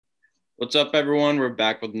What's up, everyone? We're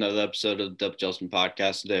back with another episode of the Dub Justin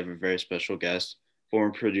podcast. Today, I have a very special guest,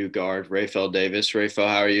 former Purdue guard, Rayfel Davis. Rayfel,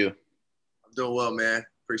 how are you? I'm doing well, man.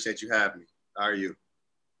 Appreciate you having me. How are you?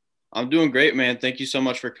 I'm doing great, man. Thank you so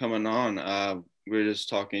much for coming on. We were just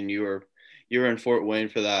talking. You were in Fort Wayne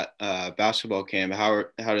for that basketball camp. How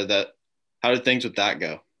did things with that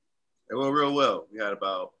go? It went real well. We had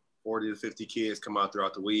about 40 to 50 kids come out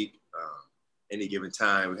throughout the week. Any given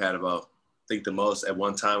time, we had about, I think the most at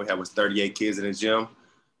one time we had was 38 kids in the gym.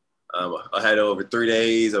 I had over 3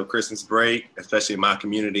 days of Christmas break, especially in my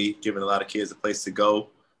community, giving a lot of kids a place to go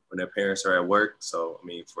when their parents are at work. So, I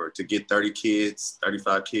mean, to get 30 kids,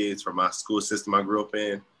 35 kids from my school system I grew up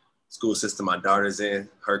in, school system my daughter's in,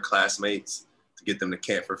 her classmates, to get them to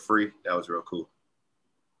camp for free, that was real cool.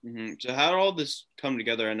 So, how did all this come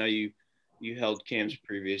together? I know you held camps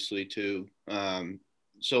previously too.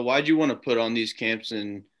 So, why'd you want to put on these camps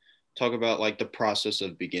and talk about like the process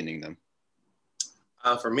of beginning them?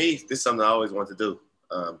 For me, this is something I always wanted to do.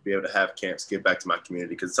 Be able to have camps, give back to my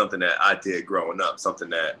community, because it's something that I did growing up, something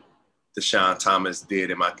that Deshaun Thomas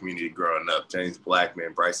did in my community growing up. James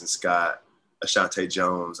Blackman, Bryson Scott, Ashante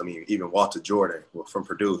Jones. I mean, even Walter Jordan from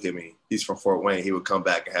Purdue. I mean, he's from Fort Wayne. He would come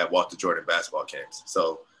back and have Walter Jordan basketball camps.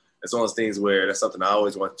 So it's one of those things where that's something I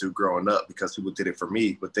always wanted to do growing up because people did it for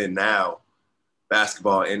me. But then now,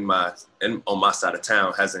 basketball on my side of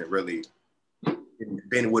town hasn't really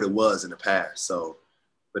been what it was in the past. So,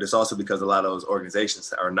 but it's also because a lot of those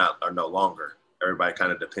organizations are no longer. Everybody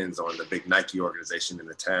kind of depends on the big Nike organization in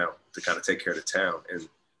the town to kind of take care of the town. And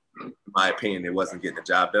in my opinion, it wasn't getting the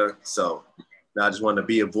job done. So now I just wanted to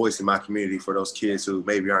be a voice in my community for those kids who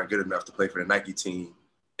maybe aren't good enough to play for the Nike team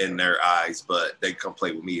in their eyes, but they come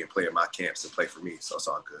play with me and play at my camps and play for me. So it's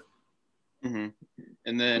all good. Mm-hmm.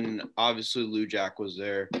 And then obviously Lou Jack was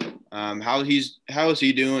there. How is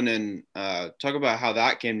he doing? And talk about how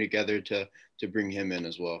that came together to bring him in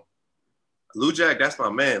as well. Lou Jack, that's my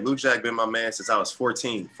man. Lou Jack been my man since I was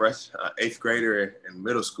 14, eighth grader in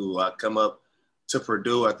middle school. I come up to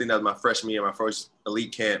Purdue. I think that was my freshman year, my first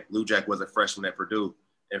elite camp. Lou Jack was a freshman at Purdue.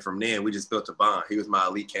 And from then, we just built a bond. He was my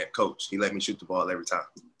elite camp coach. He let me shoot the ball every time.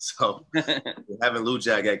 So having Lou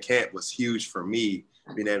Jack at camp was huge for me,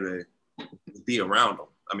 being able to be around him.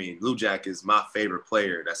 I mean, Lou Jack is my favorite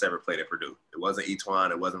player that's ever played at Purdue. It wasn't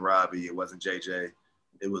Etwan, it wasn't Robbie, it wasn't JJ.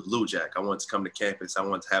 It was Lou Jack. I wanted to come to campus. I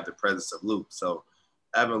wanted to have the presence of Lou. So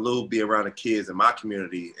having Lou be around the kids in my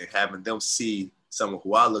community and having them see someone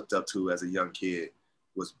who I looked up to as a young kid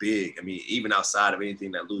was big. I mean, even outside of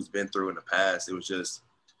anything that Lou's been through in the past, it was just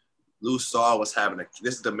Lou saw what's happening.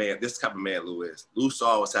 This is the type of man Lou is. Lou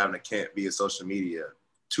saw what's happening a camp via social media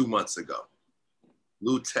 2 months ago.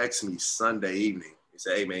 Lou texted me Sunday evening. He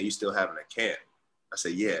said, "Hey, man, you still having a camp?" I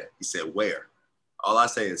said, "Yeah." He said, "Where?" All I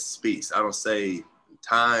say is Speaks. I don't say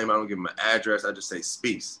time. I don't give him an address. I just say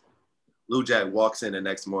Speaks. Lou Jack walks in the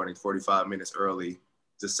next morning, 45 minutes early,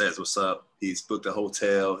 just says, "What's up?" He's booked a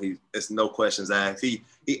hotel. It's no questions asked. He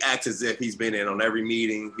acts as if he's been in on every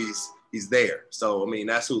meeting. He's there. So, I mean,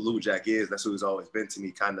 that's who Lou Jack is. That's who he's always been to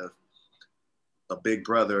me, kind of a big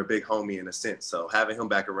brother, a big homie in a sense. So having him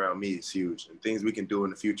back around me is huge, and things we can do in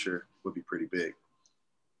the future would be pretty big.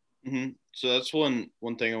 So that's one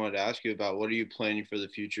thing I wanted to ask you about. What are you planning for the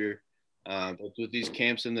future, both with these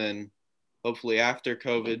camps and then hopefully after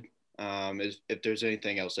COVID? If there's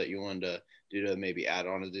anything else that you wanted to do to maybe add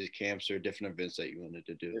on to these camps or different events that you wanted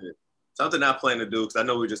to do. Something I plan to do, because I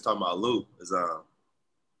know we were just talking about Lou, is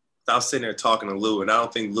I was sitting there talking to Lou, and I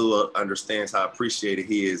don't think Lou understands how appreciated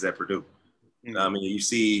he is at Purdue. Mm-hmm. I mean, you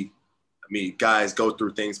see, guys go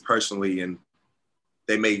through things personally, and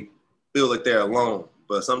they may feel like they're alone.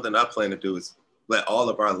 But something I plan to do is let all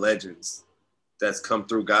of our legends that's come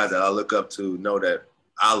through, guys that I look up to, know that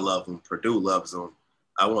I love them, Purdue loves them.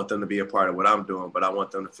 I want them to be a part of what I'm doing, but I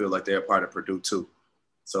want them to feel like they're a part of Purdue too.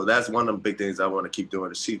 So that's one of the big things I want to keep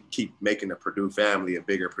doing, is keep making the Purdue family a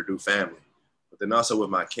bigger Purdue family. But then also with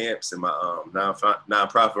my camps and my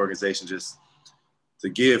nonprofit organization, just to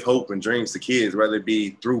give hope and dreams to kids, whether it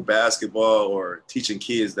be through basketball or teaching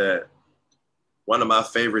kids that one of my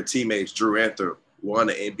favorite teammates, Drew Anthrop, won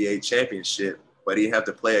the NBA championship, but he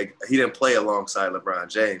didn't play alongside LeBron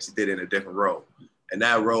James. He did it in a different role. And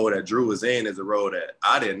that role that Drew was in is a role that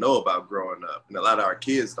I didn't know about growing up, and a lot of our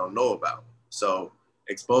kids don't know about. So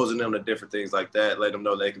exposing them to different things like that, let them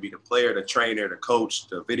know they can be the player, the trainer, the coach,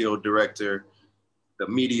 the video director, the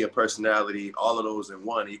media personality, all of those in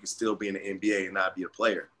one. You can still be in the NBA and not be a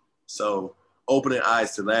player. So opening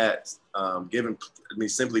eyes to that,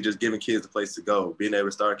 simply just giving kids a place to go, being able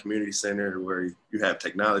to start a community center where you have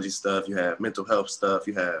technology stuff, you have mental health stuff,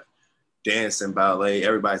 you have dance and ballet.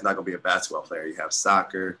 Everybody's not going to be a basketball player. You have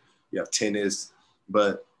soccer, you have tennis,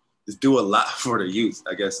 but just do a lot for the youth,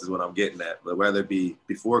 I guess is what I'm getting at. But whether it be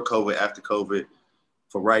before COVID, after COVID,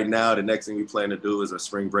 for right now, the next thing we plan to do is a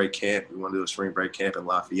spring break camp. We want to do a spring break camp in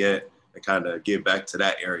Lafayette and kind of give back to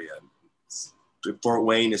that area. If Fort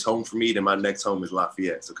Wayne is home for me, then my next home is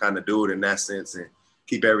Lafayette. So kind of do it in that sense and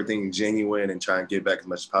keep everything genuine and try and give back as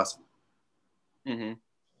much as possible. Mm-hmm.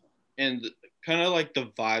 And kind of like the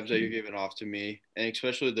vibes that you're giving off to me, and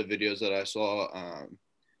especially the videos that I saw,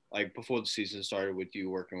 like before the season started with you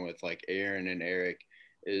working with like Aaron and Eric,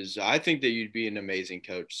 is I think that you'd be an amazing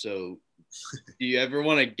coach. So do you ever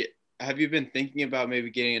want to have you been thinking about maybe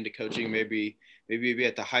getting into coaching, maybe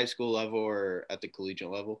at the high school level or at the collegiate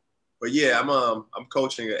level? But yeah, I'm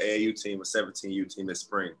coaching an AAU team, a 17U team this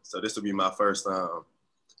spring. So this will be my first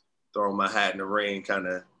throwing my hat in the ring, kind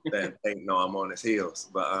of that ain't no I'm on his heels.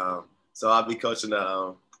 But so I'll be coaching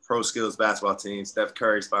the pro skills basketball team. Steph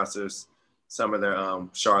Curry sponsors some of their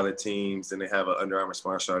Charlotte teams, and they have an Under Armour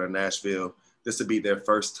sponsor out of Nashville. This will be their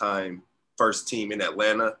first team in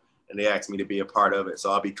Atlanta, and they asked me to be a part of it.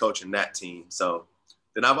 So I'll be coaching that team. So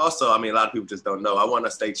then I've also, I mean, a lot of people just don't know, I won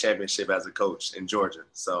a state championship as a coach in Georgia.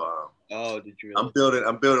 So oh, did you really?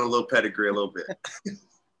 I'm building a little pedigree a little bit.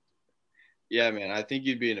 Yeah, man, I think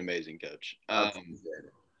you'd be an amazing coach.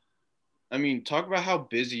 I mean, talk about how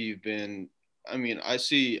busy you've been. I mean, I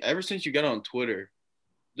see ever since you got on Twitter,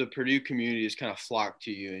 the Purdue community has kind of flocked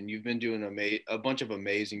to you, and you've been doing a bunch of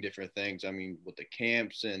amazing different things. I mean, with the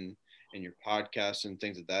camps and your podcasts and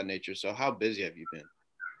things of that nature. So how busy have you been?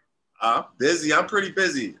 Busy. I'm pretty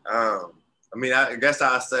busy. I mean, I guess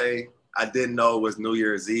I'll say I didn't know it was New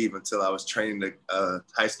Year's Eve until I was training a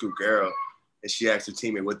high school girl, and she asked her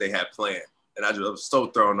teammate what they had planned. And I was so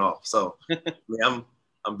thrown off. So I mean,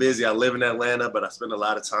 I'm busy. I live in Atlanta, but I spend a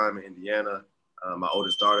lot of time in Indiana. My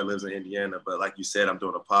oldest daughter lives in Indiana. But like you said, I'm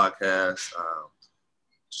doing a podcast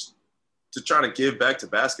to try to give back to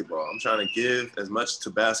basketball. I'm trying to give as much to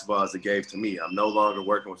basketball as it gave to me. I'm no longer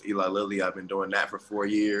working with Eli Lilly. I've been doing that for 4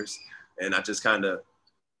 years. And I just kind of, I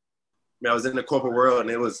mean, I was in the corporate world, and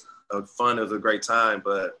it was fun. It was a great time.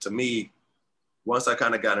 But to me, once I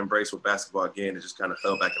kind of got embraced with basketball again, it just kind of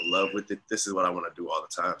fell back in love with it. This is what I want to do all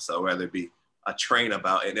the time. So whether it be I train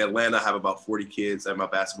about, in Atlanta, I have about 40 kids at my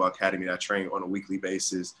basketball academy that I train on a weekly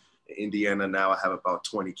basis. In Indiana now, I have about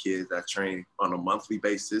 20 kids that I train on a monthly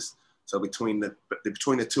basis. So between the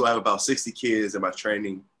two, I have about 60 kids in my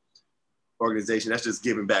training organization. That's just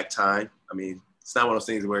giving back time. I mean, it's not one of those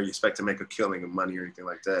things where you expect to make a killing of money or anything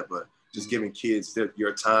like that, but just giving kids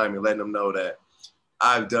your time and letting them know that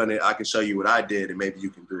I've done it. I can show you what I did, and maybe you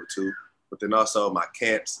can do it too. But then also my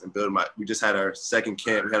camps and building we just had our second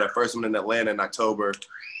camp. We had our first one in Atlanta in October,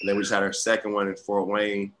 and then we just had our second one in Fort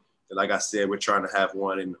Wayne. And like I said, we're trying to have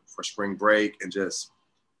one for spring break, and just,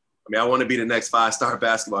 I mean, I want to be the next 5-star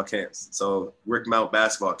basketball camps. So Rick Mount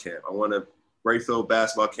basketball camp. I want a Brayfield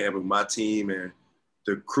basketball camp with my team and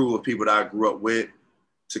the crew of people that I grew up with,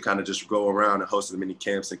 to kind of just go around and host as many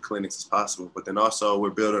camps and clinics as possible. But then also we're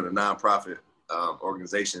building a nonprofit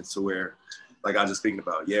organization to where, like I was just speaking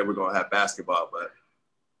about, yeah, we're going to have basketball, but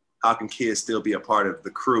how can kids still be a part of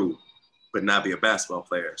the crew but not be a basketball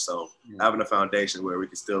player? So having a foundation where we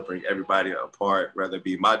can still bring everybody apart, whether it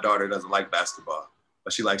be my daughter doesn't like basketball,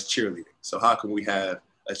 but she likes cheerleading. So how can we have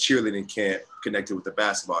a cheerleading camp connected with the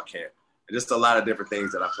basketball camp? And just a lot of different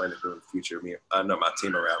things that I plan to do in the future. I know my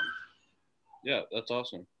team around me. Yeah, that's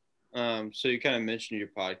awesome. So you kind of mentioned your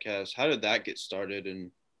podcast. How did that get started,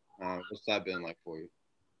 and what's that been like for you?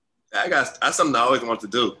 That's something I always wanted to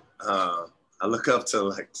do. I look up to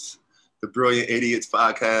like the Brilliant Idiots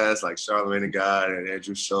podcast, like Charlamagne the God and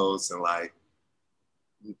Andrew Schultz, and like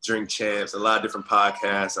Drink Champs, a lot of different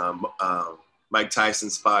podcasts. Mike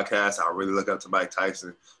Tyson's podcast, I really look up to Mike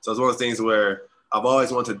Tyson. So it's one of the things where I've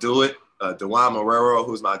always wanted to do it. Dewan Marrero,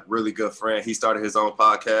 who's my really good friend, he started his own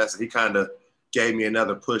podcast, and he kind of gave me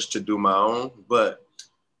another push to do my own. But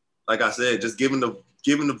like I said, just giving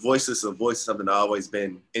the voices a voice is something I've always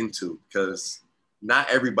been into, because not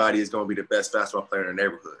everybody is going to be the best basketball player in the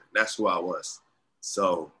neighborhood. That's who I was.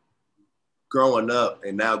 So growing up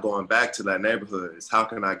and now going back to that neighborhood is how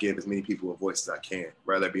can I give as many people a voice as I can,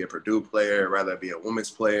 whether it be a Purdue player, whether it be a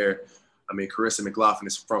women's player. I mean, Carissa McLaughlin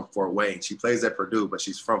is from Fort Wayne. She plays at Purdue, but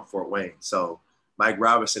she's from Fort Wayne. So Mike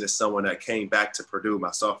Robinson is someone that came back to Purdue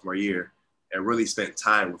my sophomore year and really spent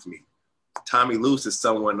time with me. Tommy Luce is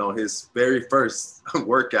someone on his very first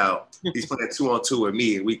workout, he's playing 2-on-2 with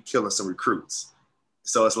me, and we killing some recruits.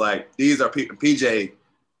 So it's like, these are people, PJ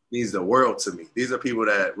means the world to me. These are people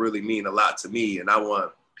that really mean a lot to me, and I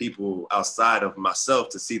want people outside of myself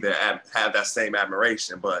to see have that same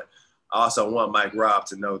admiration. But I also want Mike Rob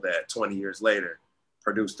to know that 20 years later,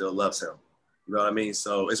 Purdue still loves him. You know what I mean?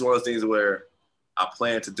 So it's one of those things where I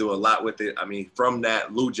plan to do a lot with it. I mean, from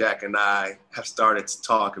that, Lou Jack and I have started to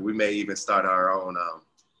talk, and we may even start our own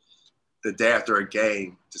the day after a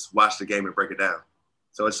game, just watch the game and break it down.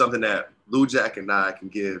 So it's something that Lou Jack and I can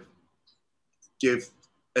give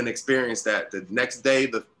an experience that the next day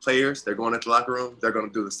the players, they're going into the locker room, they're going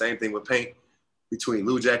to do the same thing with Paint. Between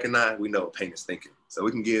Lou Jack and I, we know what Paint is thinking. So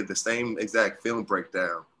we can give the same exact film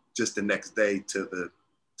breakdown just the next day to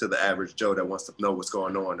the average Joe that wants to know what's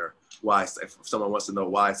going on, or why, if someone wants to know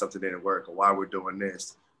why something didn't work or why we're doing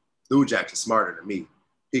this. Lou Jack is smarter than me.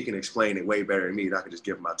 He can explain it way better than me, and I can just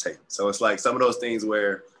give him my take. So it's like some of those things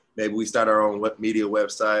where maybe we start our own media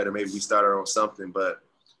website, or maybe we start our own something, but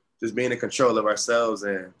just being in control of ourselves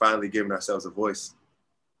and finally giving ourselves a voice.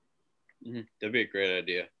 Mm-hmm. That'd be a great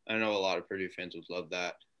idea. I know a lot of Purdue fans would love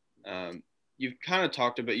that. You've kind of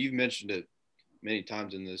talked about, you've mentioned it many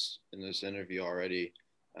times in this interview already,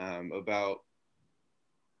 about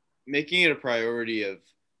making it a priority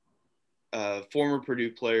of former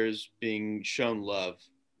Purdue players being shown love,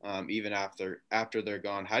 even after they're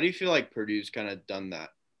gone. How do you feel like Purdue's kind of done that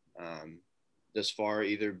this far,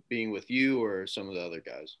 either being with you or some of the other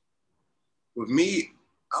guys? With me,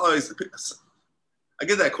 I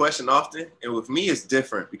get that question often, and with me it's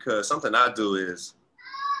different because something I do is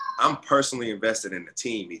I'm personally invested in the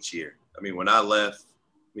team each year. I mean, when I left,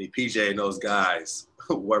 PJ and those guys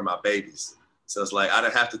were my babies. So it's like I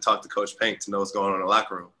didn't have to talk to Coach Paint to know what's going on in the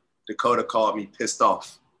locker room. Dakota called me pissed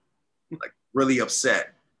off, like really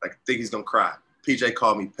upset, like think he's gonna cry. PJ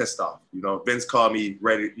called me pissed off. You know, Vince called me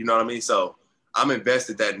ready. You know what I mean? So I'm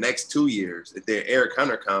invested that next 2 years. If Eric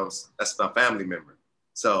Hunter comes, that's my family member.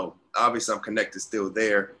 So obviously I'm connected still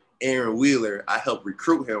there. Aaron Wheeler, I helped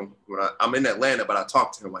recruit him when I'm in Atlanta, but I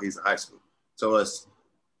talked to him while he's in high school. So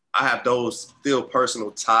I have those still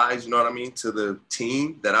personal ties, you know what I mean, to the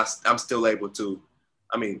team that I'm still able to,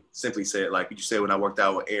 simply say it like you said when I worked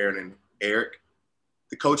out with Aaron and Eric,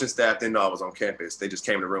 the coaching staff didn't know I was on campus. They just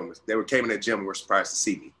came in the room. They came in the gym and were surprised to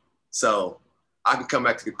see me. So I can come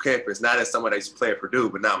back to the campus, not as someone that used to play at Purdue,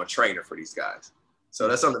 but now I'm a trainer for these guys. So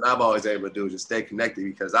that's something I've always been able to do, just stay connected,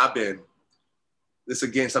 because this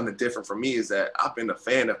again, something different for me is that I've been a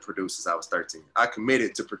fan of Purdue since I was 13. I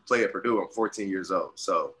committed to play at Purdue. I'm 14 years old.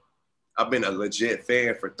 So I've been a legit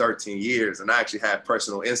fan for 13 years, and I actually have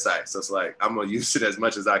personal insight. So it's like I'm going to use it as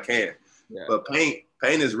much as I can. Yeah. But Paint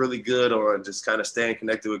is really good on just kind of staying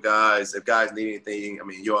connected with guys. If guys need anything,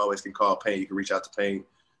 you always can call Paint. You can reach out to Paint.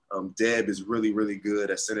 Deb is really, really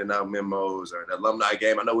good at sending out memos, or an alumni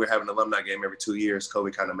game. I know we're having an alumni game every 2 years.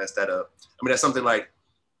 COVID kind of messed that up. That's something like,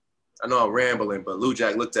 I know I'm rambling, but Lou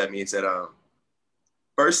Jack looked at me and said,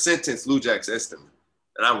 first sentence, Lou Jack says to me,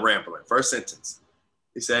 and I'm rambling. First sentence.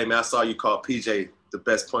 He said, hey, man, I saw you call PJ the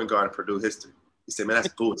best point guard in Purdue history. He said, man,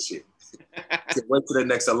 that's bullshit. He said, wait till the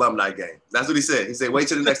next alumni game. That's what he said. He said, wait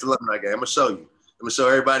till the next alumni game. I'm going to show you. I'm going to show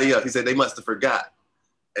everybody else. He said, they must have forgot.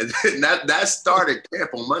 And that started camp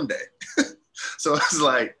on Monday. So it's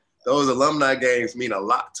like those alumni games mean a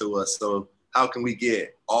lot to us. So how can we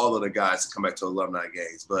get all of the guys to come back to alumni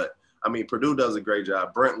games? But, Purdue does a great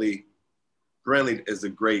job. Brentley is a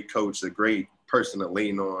great coach, a great person to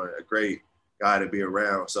lean on, a great guy to be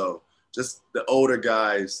around. So just the older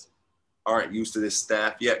guys aren't used to this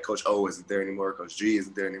staff yet. Coach O isn't there anymore. Coach G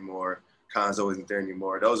isn't there anymore. Konzo isn't there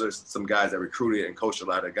anymore. Those are some guys that recruited and coached a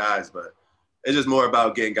lot of guys, but it's just more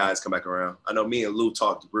about getting guys come back around. I know me and Lou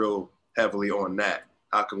talked real heavily on that.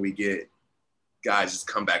 How can we get guys just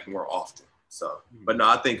come back more often? So, but no,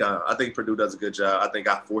 I think Purdue does a good job. I think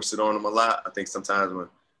I force it on them a lot. I think sometimes when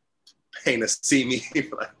painters see me,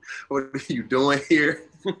 like, what are you doing here?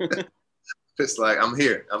 It's like, I'm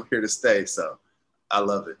here to stay. So I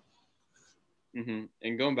love it. Mm-hmm.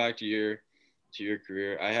 And going back to your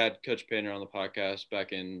career, I had Coach Painter on the podcast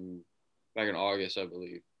back in August, I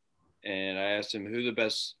believe. And I asked him who the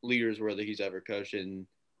best leaders were that he's ever coached. And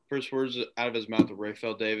first words out of his mouth were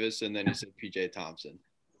Rayfeld Davis, and then he said PJ Thompson.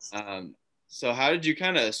 So how did you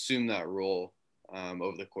kind of assume that role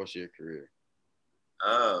over the course of your career?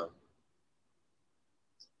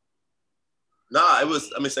 It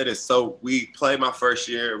was. Let me say this. So we played my first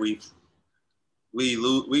year.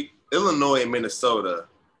 Illinois and Minnesota,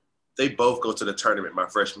 they both go to the tournament my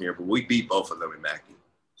freshman year, but we beat both of them in Mackey.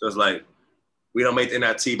 So it's like, we don't make the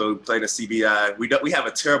NIT, but we play the CBI. We have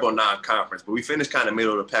a terrible non-conference, but we finished kind of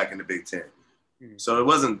middle of the pack in the Big Ten. Mm-hmm. So it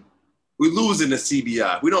wasn't – we lose in the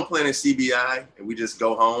CBI. We don't play in the CBI and we just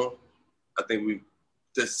go home. I think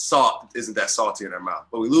the salt isn't that salty in our mouth.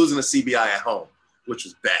 But we lose in the CBI at home, which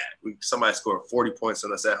was bad. Somebody scored 40 points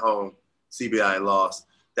on us at home. CBI lost.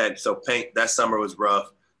 That summer was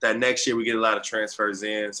rough. That next year we get a lot of transfers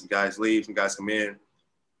in. Some guys leave, some guys come in.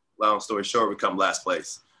 Long story short, we come last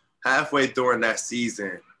place. Halfway during that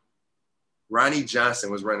season, Ronnie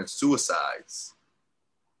Johnson was running suicides.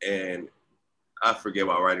 And I forget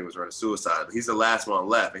why Ronnie was running suicide, but he's the last one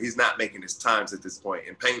left, and he's not making his times at this point.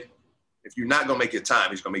 And Paint, if you're not going to make your time,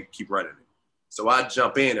 he's going to keep running it. So I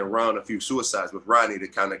jump in and run a few suicides with Ronnie to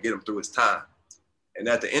kind of get him through his time. And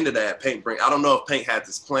at the end of that, I don't know if Paint had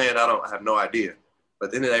this plan. I have no idea. But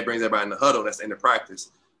at the end of that, he brings everybody in the huddle. That's the end of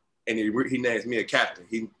practice. And he names me a captain.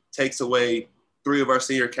 He takes away 3 of our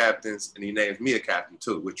senior captains, and he names me a captain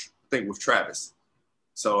too, which I think with Travis.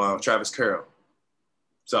 So Travis Carroll.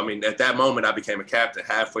 So, I mean, at that moment, I became a captain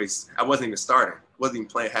halfway. I wasn't even starting. I wasn't even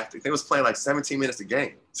playing half. I think I was playing like 17 minutes a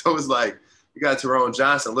game. So it was like, you got Tyrone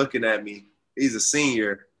Johnson looking at me. He's a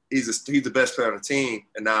senior. He's the best player on the team,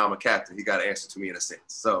 and now I'm a captain. He got to answer to me in a sense.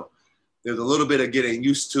 So there's a little bit of getting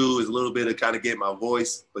used to. There's a little bit of kind of getting my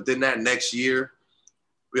voice. But then that next year,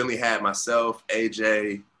 we only had myself,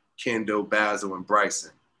 AJ, Kendall, Basil, and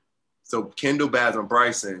Bryson. So Kendall, Basil, and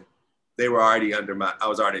Bryson, they were already I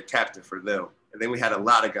was already a captain for them. And then we had a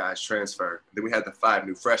lot of guys transfer. Then we had the 5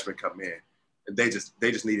 new freshmen come in, and they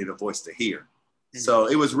just needed a voice to hear. Mm-hmm. So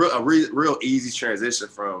it was a real easy transition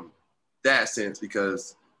from that sense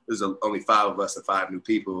because there's only 5 of us and 5 new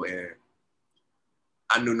people, and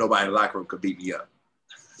I knew nobody in the locker room could beat me up.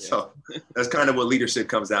 Yeah. So that's kind of what leadership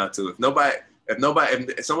comes down to. If you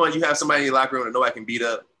have somebody in your locker room that nobody can beat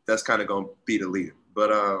up, that's kind of gonna be the leader.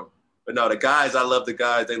 But no, the guys, I love the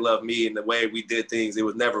guys. They love me and the way we did things. It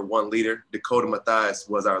was never one leader. Dakota Mathias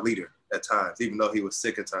was our leader at times, even though he was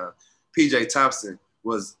sick at times. PJ Thompson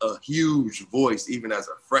was a huge voice, even as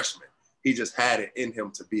a freshman. He just had it in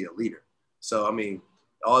him to be a leader. So, I mean,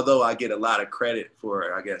 although I get a lot of credit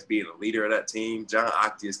for, I guess, being a leader of that team, John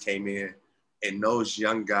Octius came in, and those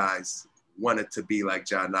young guys wanted to be like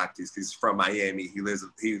John Octius because he's from Miami. He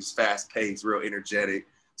was fast-paced, real energetic.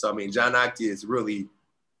 So, I mean, John Octius really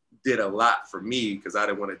did a lot for me because I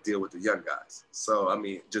didn't want to deal with the young guys. So, I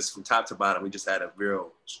mean, just from top to bottom, we just had a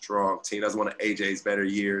real strong team. That was one of AJ's better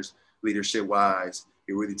years, leadership-wise.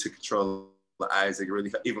 He really took control of Isaac.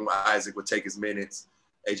 Even when Isaac would take his minutes,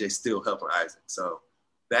 AJ still helping Isaac. So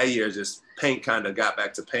that year, just Paint kind of got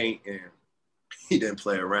back to Paint, and he didn't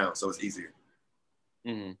play around, so it's easier.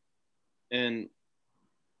 Mm-hmm. And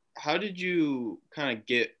how did you how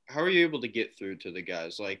were you able to get through to the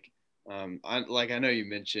guys? I know you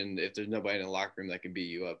mentioned if there's nobody in the locker room that can beat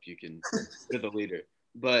you up, you're the leader.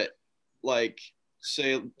 But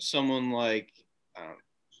say someone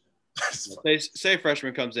say a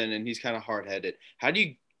freshman comes in and he's kind of hard-headed. How do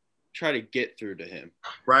you try to get through to him?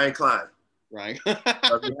 Ryan Klein. If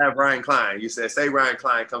you have Ryan Klein, you say Ryan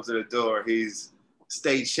Klein comes to the door. He's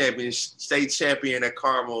state champion at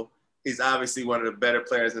Carmel. He's obviously one of the better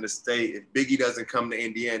players in the state. If Biggie doesn't come to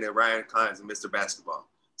Indiana, Ryan Klein's Mr. Basketball.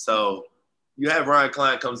 So you have Ryan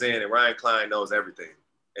Klein comes in, and Ryan Klein knows everything.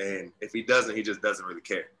 And if he doesn't, he just doesn't really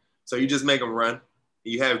care. So you just make him run.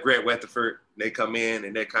 You have Grant Weatherford. They come in,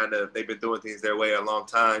 and they've been doing things their way a long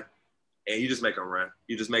time. And you just make them run.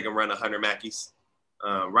 You just make them run 100 Mackies.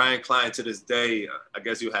 Ryan Klein, to this day, I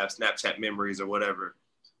guess you have Snapchat memories or whatever.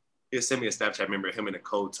 He'll send me a Snapchat memory of him in a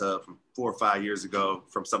cold tub from 4 or 5 years ago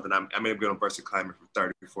from something I made him get on Versus Climber for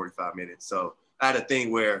 30 or 45 minutes. So I had a thing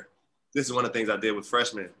where this is one of the things I did with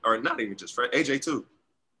freshmen, or not even just freshmen, AJ too.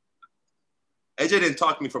 AJ didn't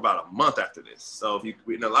talk to me for about a month after this. So if you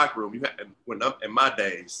in the locker room, in my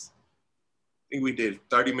days, I think we did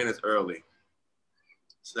 30 minutes early.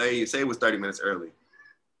 Say it was 30 minutes early.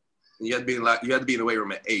 And you had to be in the weight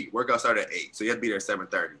room at 8. Workout started at 8, so you had to be there at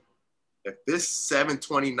 7:30. If it's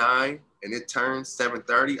 7:29 and it turns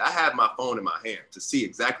 7:30, I have my phone in my hand to see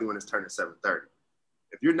exactly when it's turning 7:30.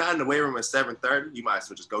 If you're not in the weight room at 7:30, you might as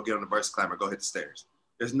well just go get on the Versus Climber, go hit the stairs.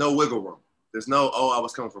 There's no wiggle room. There's no, I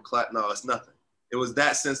was coming from class. No, it's nothing. It was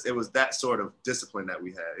that sort of discipline that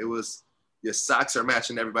we had. It was your socks are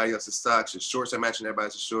matching everybody else's socks. Your shorts are matching everybody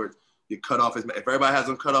else's shorts. Your cutoff if everybody has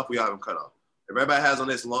them cut off, we all have them cut off. If everybody has on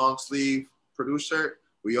this long sleeve Purdue shirt,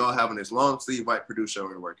 we all have on this long sleeve white Purdue shirt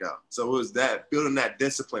when we work out. So it was that building that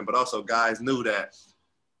discipline, but also guys knew that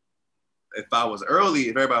if everybody was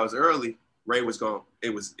early, Ray was going,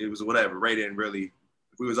 it was whatever. Ray didn't really,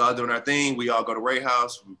 if we was all doing our thing, we all go to Ray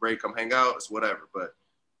house, Ray come hang out, it's whatever. But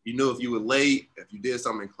you knew if you were late, if you did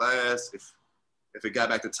something in class, if it got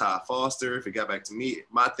back to Todd Foster, if it got back to me,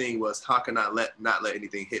 my thing was how can I not let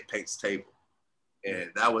anything hit Paint's table?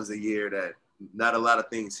 And that was a year that not a lot of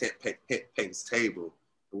things hit Paint's table,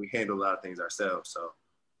 and we handled a lot of things ourselves. So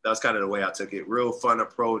that was kind of the way I took it. Real fun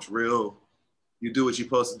approach, you do what you're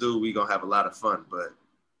supposed to do, we gonna have a lot of fun. But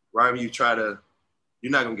right when you try to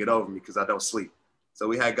you're not gonna get over me because I don't sleep. So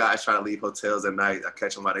we had guys trying to leave hotels at night. I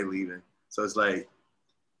catch them while they leaving. So it's like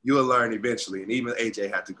you will learn eventually, and even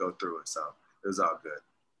AJ had to go through it. So it was all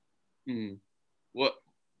good. What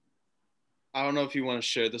I don't know if you want to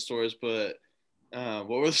share the stories, but what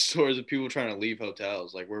were the stories of people trying to leave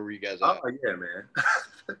hotels? Like, where were you guys at? Oh yeah, man.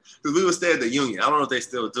 Because we would stay at the Union. I don't know if they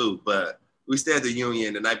still do, but we stayed at the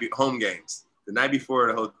Union the night home games. The night before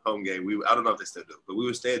the home game, I don't know if they still do, but we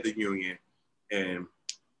would stay at the Union, and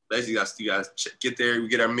basically you guys get there, we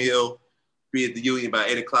get our meal, be at the Union by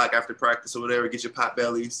 8:00 after practice or whatever, get your pot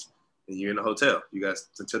bellies, and you're in the hotel. You guys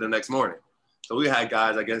until the next morning. So we had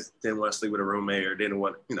guys, I guess, didn't want to sleep with a roommate or didn't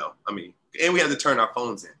want, and we had to turn our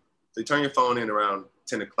phones in. So you turn your phone in around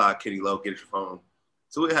 10:00, Kenny Low, get your phone.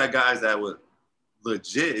 So we had guys that would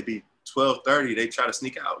legit, it'd be 12:30, they try to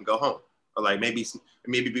sneak out and go home. Or like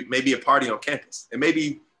maybe a party on campus. It may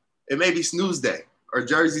be snooze day or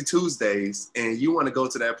Jersey Tuesdays, and you want to go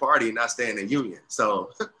to that party and not stay in the Union.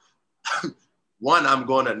 So one, I'm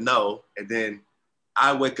going to know, and then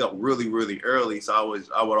I wake up really, really early, so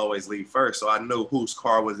I would always leave first. So I knew whose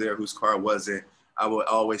car was there, whose car wasn't. I would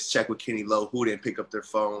always check with Kenny Lowe who didn't pick up their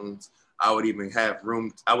phones. I would even have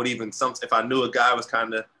room. If I knew a guy was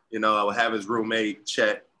kind of, I would have his roommate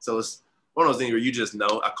check. So it's one of those things where you just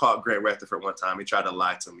know. I caught Grant Rutherford one time. He tried to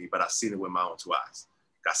lie to me, but I seen it with my own two eyes.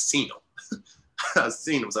 I seen him. I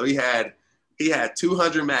seen him. So he had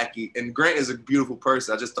 200 Mackie, and Grant is a beautiful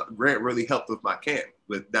person. I just thought Grant really helped with my camp.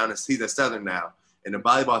 He's at Southern now, and the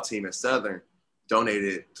volleyball team at Southern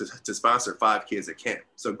donated to sponsor 5 kids at camp.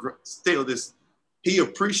 So still he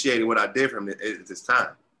appreciated what I did for him at this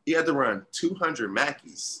time. He had to run 200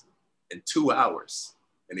 Mackies in 2 hours.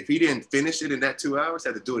 And if he didn't finish it in that 2 hours, he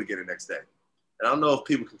had to do it again the next day. And I don't know if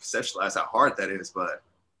people can conceptualize how hard that is, but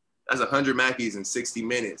that's 100 Mackies in 60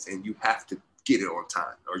 minutes, and you have to get it on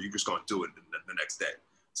time, or you're just going to do it the next day.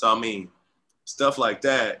 So, stuff like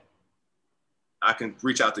that, I can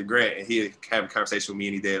reach out to Grant, and he'd have a conversation with me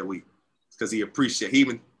any day of the week because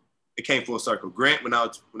it came full circle. Grant, when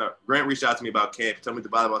Grant reached out to me about camp, he told me the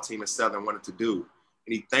volleyball team at Southern wanted to do,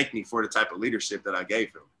 and he thanked me for the type of leadership that I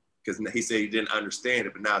gave him. Because he said he didn't understand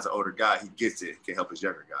it, but now as an older guy, he gets it, can help his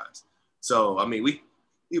younger guys. So,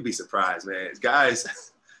 you'd be surprised, man. Guys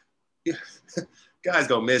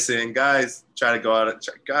go missing. Guys try to go out.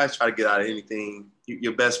 Guys try to get out of anything.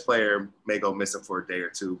 Your best player may go missing for a day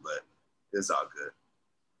or two, but it's all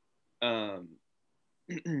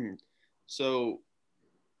good. So,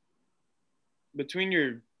 between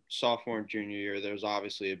your sophomore and junior year, there's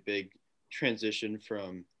obviously a big transition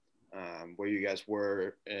from where you guys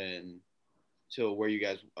were and till where you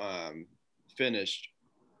guys finished.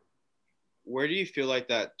 Where do you feel like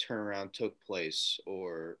that turnaround took place?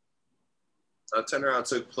 Or that turnaround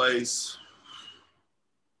took place,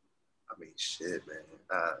 shit, man.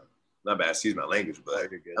 Not bad, excuse my language, but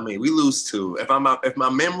we lose to, if my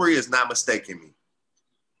memory is not mistaking me,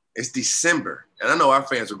 it's December. And I know our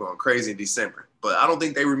fans were going crazy in December, but I don't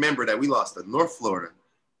think they remember that we lost to North Florida,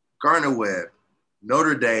 Gardner-Webb,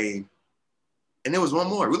 Notre Dame, and there was one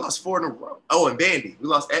more. We lost 4 in a row. Oh, and Vandy. We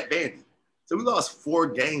lost at Vandy. So we lost 4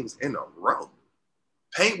 games in a row.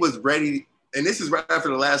 Paint was ready, and this is right after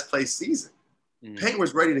the last place season. Paint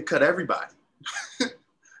was ready to cut everybody.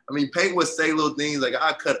 Paint would say little things like,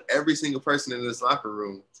 I cut every single person in this locker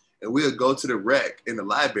room, and we'll go to the rec in the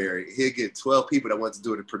library. He'll get 12 people that want to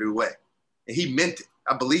do it the Purdue way. And he meant it.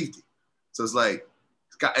 I believed it. So it's like,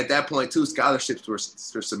 at that point, too, scholarships were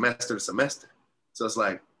semester to semester. So it's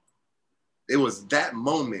like, it was that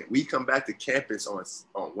moment. We come back to campus on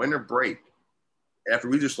winter break after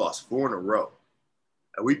we just lost 4 in a row.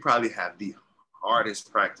 And we probably have the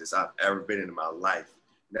hardest practice I've ever been in my life.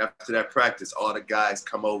 And after that practice, all the guys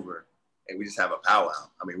come over and we just have a powwow.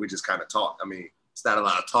 We just kind of talk. It's not a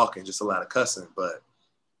lot of talking, just a lot of cussing, but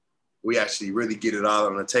we actually really get it all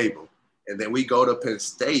on the table. And then we go to Penn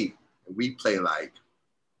State and we play like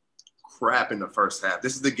crap in the first half.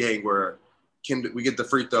 This is the game where we get the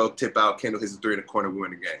free throw, tip out, Kendall hits the 3 in the corner, we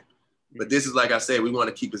win the game. But this is, like I said, we want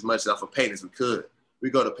to keep as much off of Paint as we could.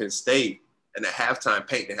 We go to Penn State, and at halftime,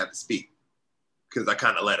 Paint didn't have to speak because I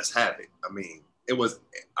kind of let us have it.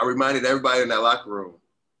 I reminded everybody in that locker room,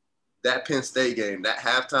 that Penn State game, that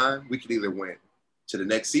halftime, we could either win to the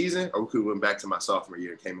next season or we could win back to my sophomore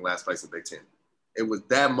year and came in last place in Big Ten. It was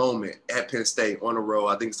that moment at Penn State on the road.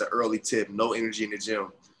 I think it's the early tip, no energy in the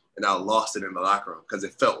gym. And I lost it in the locker room because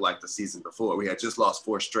it felt like the season before. We had just lost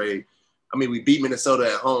 4 straight. We beat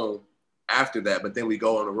Minnesota at home after that, but then we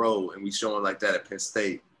go on the road and we showing like that at Penn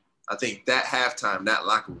State. I think that halftime, that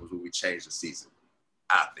locker room was when we changed the season,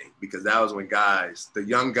 I think, because that was when the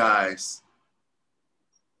young guys,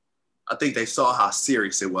 I think they saw how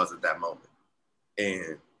serious it was at that moment.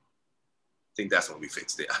 And I think that's when we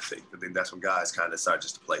fixed it. I think that's when guys kind of started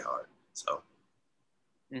just to play hard. So,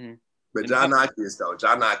 But John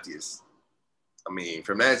Noctius, I mean,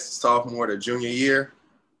 from that sophomore to junior year,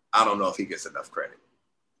 I don't know if he gets enough credit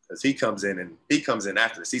because he comes in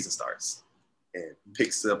after the season starts and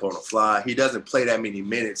picks it up on the fly. He doesn't play that many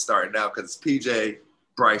minutes starting out because it's PJ,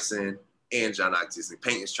 Bryson, and John Noctius, and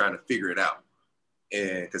Payne is trying to figure it out.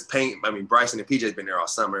 And because Bryson and PJ's been there all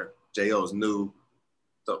summer. J.O.'s new.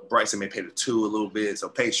 So Bryson may play the 2 a little bit. So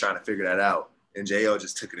Payne's trying to figure that out. And J.O.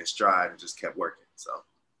 just took it in stride and just kept working. So.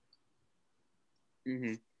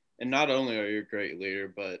 And not only are you a great leader,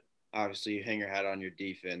 but obviously you hang your hat on your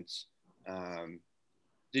defense.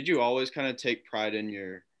 Did you always kind of take pride in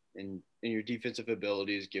your defensive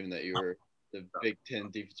abilities, given that you were the Big Ten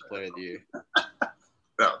Defensive Player of the Year?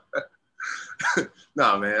 No.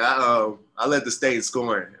 No, man. I led the state in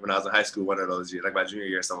scoring when I was in high school one of those years, like my junior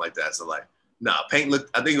year or something like that. So, Payne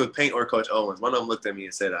I think it was Payne or Coach Owens. One of them looked at me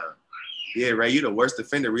and said, yeah, Ray, you're the worst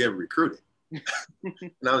defender we ever recruited. And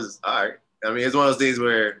I was just, all right. I mean, it's one of those things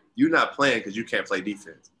where you're not playing because you can't play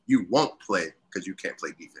defense. You won't play because you can't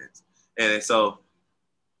play defense. And so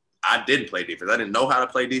I didn't play defense. I didn't know how to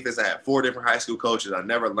play defense. I had 4 different high school coaches. I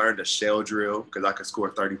never learned a shell drill because I could score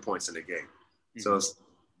 30 points in a game. So it's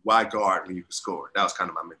why guard when you can score? That was kind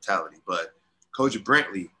of my mentality. But Coach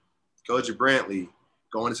Brantley,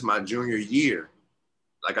 going into my junior year,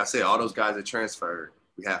 like I said, all those guys that transferred,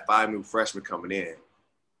 we had 5 new freshmen coming in.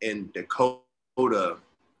 And Dakota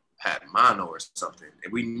had mono or something.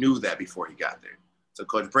 And we knew that before he got there. So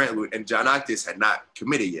Coach Brantley and John Noctis had not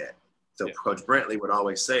committed yet. So Coach Brantley would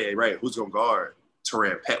always say, hey, Ray, who's going to guard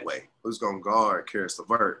Teran Petway? Who's going to guard Karis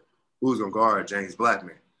LeVert? Who's going to guard James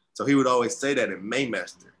Blackman? So he would always say that in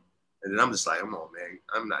Maymaster. And then I'm just like, come on, man.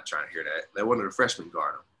 I'm not trying to hear that. Let one of the freshmen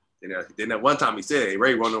guard him. Then that one time he said, hey,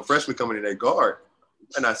 Ray, one of the freshmen coming in that guard.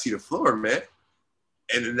 And I see the floor, man.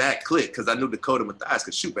 And then that clicked because I knew Dakota Mathias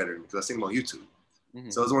could shoot better than me because I seen him on YouTube.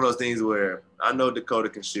 So it's one of those things where I know Dakota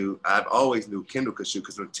can shoot. I've always knew Kendall could shoot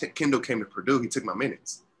because when Kendall came to Purdue, he took my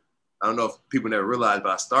minutes. I don't know if people never realized,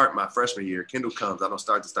 but I start my freshman year. Kendall comes. I don't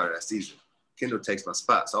start that season. Kendall takes my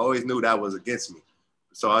spot. So I always knew that was against me.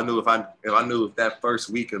 So I knew if that first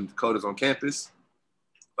week of Dakota's on campus,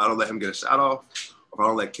 if I don't let him get a shot off, or if I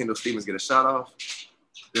don't let Kendall Stevens get a shot off,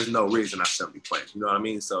 there's no reason I shouldn't be playing. You know what I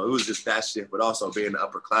mean? So it was just that shit, but also being an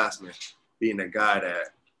upperclassman, being the guy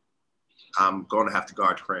that I'm going to have to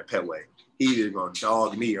guard Teran Petway. He either going to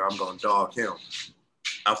dog me or I'm going to dog him.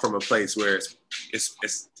 I'm from a place where it's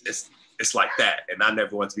like that, and I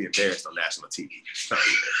never want to be embarrassed on national TV.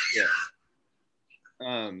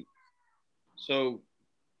 Yeah. So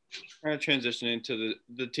kind of transitioning to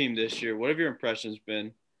the team this year, what have your impressions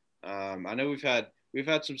been? I know we've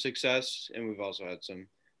had some success and we've also had some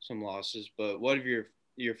losses, but what have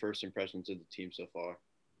your first impressions of the team so far?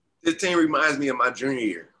 This team reminds me of my junior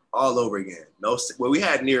year all over again. We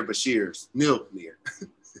had Neil Bashirs,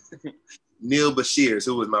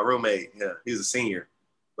 who was my roommate. Yeah, he was a senior,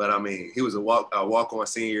 but I mean, he was a walk-on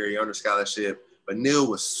senior, he under scholarship. But Neil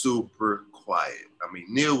was super quiet. I mean,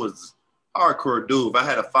 Neil was hardcore dude. If I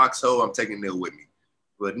had a foxhole, I'm taking Neil with me.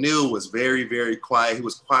 But Neil was very, very quiet. He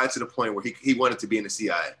was quiet to the point where he wanted to be in the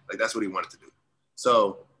CIA. Like that's what he wanted to do.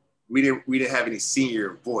 So we didn't have any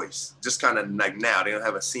senior voice. Just kind of like now, they don't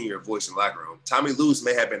have a senior voice in the locker room. Tommy Luce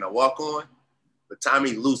may have been a walk-on, but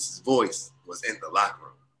Tommy Luce's voice was in the locker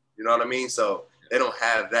room. You know what I mean? So they don't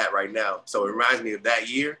have that right now. So it reminds me of that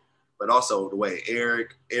year, but also the way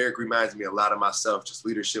Eric reminds me a lot of myself, just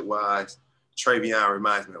leadership-wise. Travion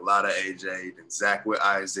reminds me a lot of AJ, then Zach with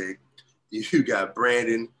Isaac. You got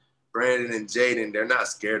Brandon and Jaden. They're not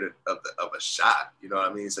scared of a shot. You know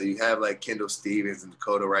what I mean? So you have like Kendall Stevens and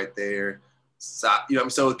Dakota right there. So, you know what I mean?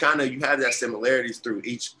 So kind of you have that similarities through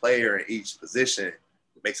each player in each position.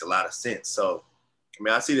 It makes a lot of sense. So, I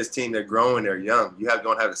mean, I see this team, they're growing, they're young. You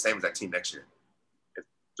going to have the same exact team next year.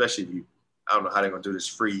 Especially if I don't know how they're going to do this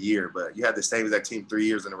free year, but you have the same exact team 3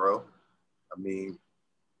 years in a row. I mean,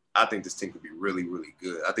 I think this team could be really, really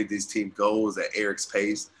good. I think this team goes at Eric's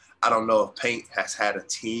pace. I don't know if Paint has had a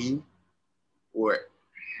team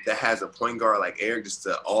that has a point guard like Eric, just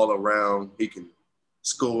all around. He can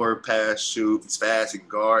score, pass, shoot. He's fast, he can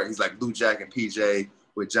guard. He's like Blue Jack and PJ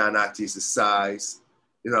with John Noctis' size.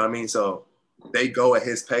 You know what I mean? So they go at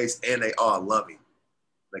his pace, and they all love him.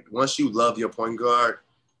 Like once you love your point guard,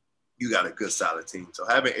 you got a good solid team. So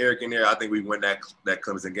having Eric in there, I think we win that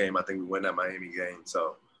Clemson game. I think we win that Miami game.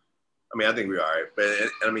 So, I mean, I think we're all right. But,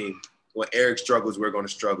 I mean, when Eric struggles, we're going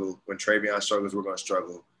to struggle. When Travion struggles, we're going to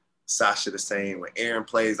struggle. Sasha the same. When Aaron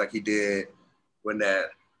plays like he did, when that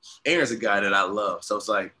Aaron's a guy that I love. So it's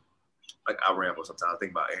like I ramble sometimes. I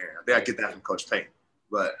think about Aaron. I think I get that from Coach Payne.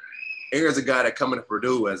 But Aaron's a guy that coming to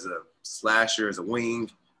Purdue as a slasher, as a wing.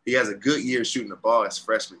 He has a good year shooting the ball his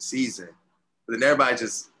freshman season. But then everybody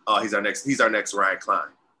just, oh, he's our next Ryan Klein.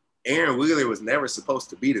 Aaron Wheeler was never supposed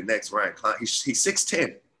to be the next Ryan Klein. He's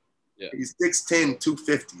 6'10". Yeah. He's 6'10",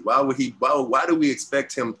 250. Why do we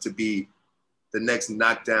expect him to be the next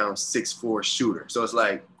knockdown 6'4" shooter? So it's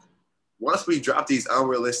like, once we drop these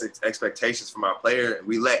unrealistic expectations from our player and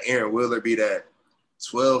we let Aaron Wheeler be that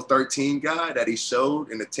 12-13 guy that he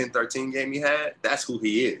showed in the 10-13 game he had, that's who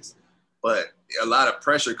he is. But a lot of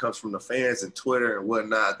pressure comes from the fans and Twitter and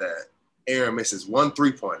whatnot that Aaron misses one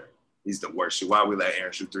three-pointer. He's the worst shooter. Why we let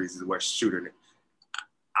Aaron shoot threes? He's the worst shooter.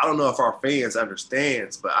 I don't know if our fans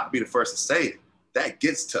understands, but I'll be the first to say it. That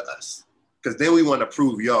gets to us because then we want to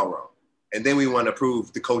prove y'all wrong. And then we want to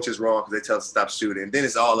prove the coaches wrong because they tell us to stop shooting. And then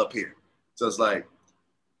it's all up here. So it's like,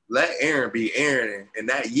 let Aaron be Aaron. And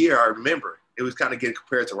that year, I remember, it was kind of getting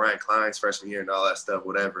compared to Ryan Klein's freshman year and all that stuff,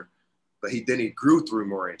 whatever. But he grew 3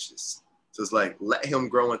 more inches. So it's like, let him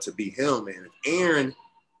grow into be him. And if Aaron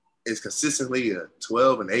is consistently a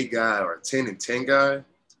 12-8 guy or a 10-10 guy,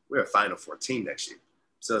 we're a Final Four team next year.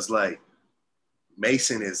 So it's like,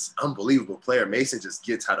 Mason is an unbelievable player. Mason just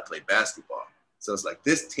gets how to play basketball. So it's like,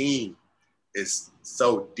 this team is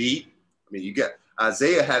so deep. I mean, you got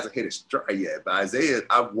Isaiah hasn't hit his stride yet, but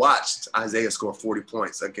I've watched Isaiah score 40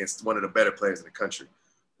 points against one of the better players in the country.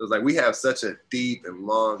 So it's like, we have such a deep and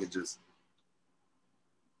long and just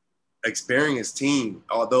experienced team.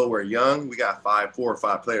 Although we're young, we got 4 or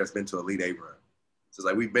 5 players been to Elite Eight run. So it's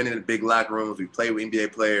like, we've been in the big locker rooms. We played with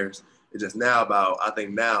NBA players. It's just now I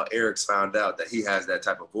think now Eric's found out that he has that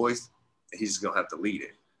type of voice and he's just going to have to lead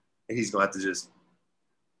it. And he's going to have to just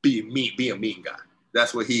be a mean guy.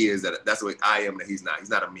 That's what he is. That's what I am. That he's not. He's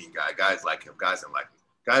not a mean guy. Guys like him. Guys don't like me.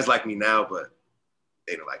 Guys like me now, but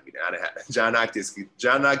they don't like me now. John Noctis,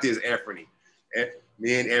 Anthony.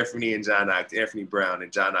 Me and Anthony and John Noctis, Anthony Brown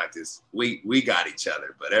and John Noctis, we got each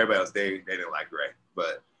other. But everybody else, they didn't like Ray.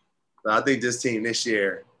 But I think this team this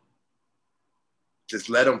year, just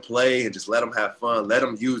let them play and just let them have fun. Let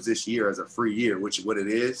them use this year as a free year, which is what it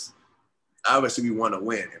is. Obviously, we want to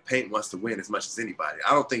win, and Paint wants to win as much as anybody.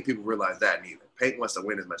 I don't think people realize that neither. Paint wants to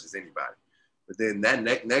win as much as anybody. But then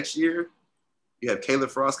that next year, you have Caleb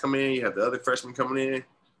Frost coming in. You have the other freshmen coming in.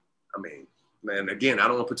 I mean, man, again, I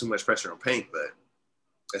don't want to put too much pressure on Paint, but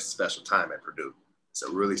it's a special time at Purdue. It's a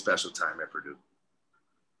really special time at Purdue.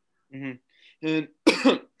 Mm-hmm. And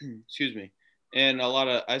excuse me. And I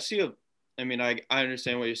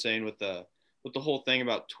understand what you're saying with the whole thing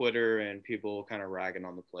about Twitter and people kind of ragging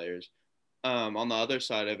on the players. On the other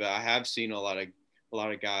side of it, I have seen a lot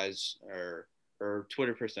of guys or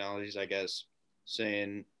Twitter personalities, I guess,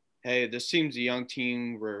 saying, "Hey, this team's a young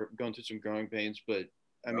team. We're going through some growing pains, but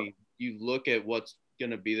I mean, you look at what's going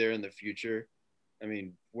to be there in the future. I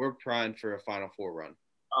mean, we're primed for a Final Four run."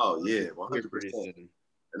 Oh yeah, 100%.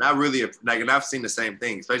 And I really and I've seen the same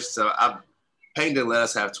thing. Especially Payne didn't let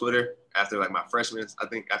us have Twitter after like my freshman, I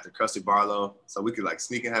think after Krusty Barlow. So we could like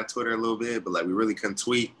sneak and have Twitter a little bit, but like we really couldn't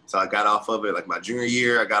tweet. So I got off of it. Like my junior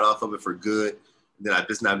year, I got off of it for good. Then I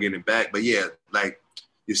just now getting it back. But yeah, like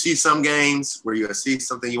you see some games where you see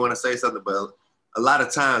something, you want to say something, but a lot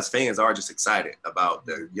of times fans are just excited about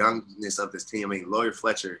the youngness of this team. I mean,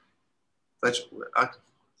 Fletcher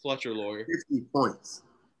Lawyer. 50 points.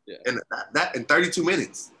 Yeah. And that in 32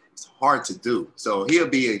 minutes, it's hard to do. So he'll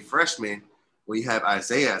be a freshman when you have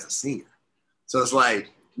Isaiah as a senior. So it's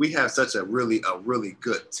like we have such a really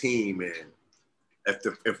good team, and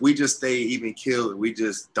if we just stay even keeled and we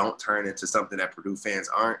just don't turn into something that Purdue fans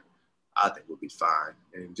aren't, I think we'll be fine.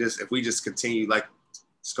 And just if we just continue, like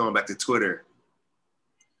just going back to Twitter,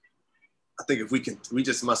 I think if we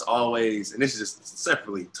just must always, and this is just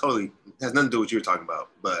separately, totally has nothing to do with what you were talking about,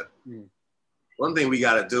 but one thing we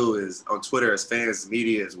got to do is on Twitter as fans,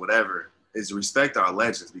 media, as whatever, is respect our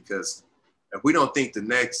legends, because if we don't think the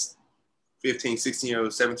next 15, 16-year-old,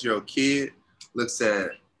 17-year-old kid looks at,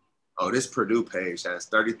 oh, this Purdue page has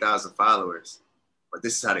 30,000 followers, but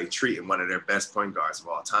this is how they treat one of their best point guards of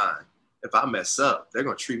all time. If I mess up, they're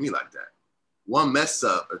going to treat me like that. One mess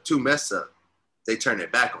up or two mess up, they turn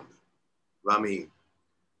it back on me. I mean,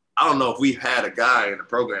 I don't know if we've had a guy in the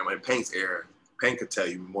program in Paint's era. Paint could tell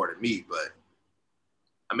you more than me, but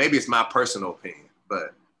maybe it's my personal opinion.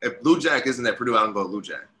 But if Lou Jack isn't at Purdue, I don't go to Lou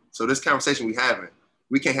Jack. So this conversation we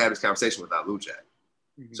can't have this conversation without Lou Jack.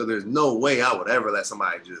 Mm-hmm. So there's no way I would ever let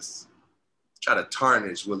somebody just try to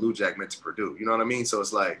tarnish what Lou Jack meant to Purdue. You know what I mean? So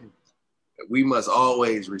it's like we must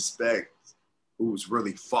always respect who's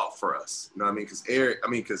really fought for us. You know what I mean?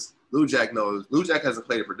 Because Lou Jack knows, Lou Jack hasn't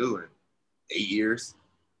played at Purdue in 8 years.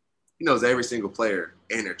 He knows every single player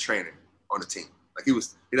and their trainer on the team. Like he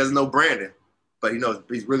doesn't know Brandon, but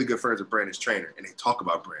he's really good friends with Brandon's trainer, and they talk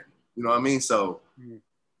about Brandon. You know what I mean? So,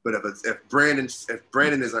 but if Brandon is in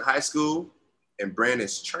high school and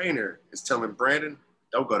Brandon's trainer is telling Brandon,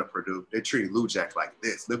 don't go to Purdue, they treat Lou Jack like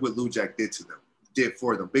this. Look what Lou Jack did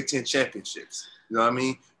for them. Big Ten championships. You know what I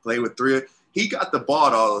mean? Played with three. He got the ball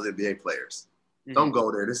to all those NBA players. Don't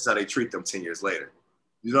go there. This is how they treat them 10 years later.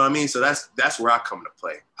 You know what I mean? So that's where I come into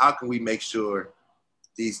play. How can we make sure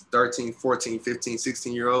these 13, 14, 15,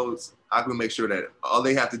 16-year-olds, how can we make sure that all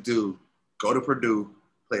they have to do, go to Purdue,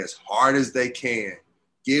 play as hard as they can,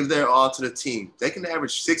 give their all to the team. They can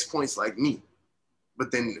average 6 points like me,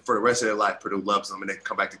 but then for the rest of their life, Purdue loves them, and they can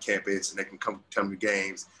come back to campus, and they can come to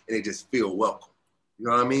games, and they just feel welcome. You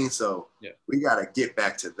know what I mean? So we got to get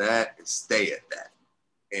back to that and stay at that.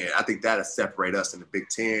 And I think that'll separate us in the Big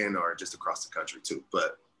Ten or just across the country too.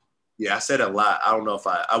 But yeah, I said a lot. I don't know if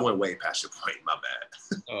I went way past your point. My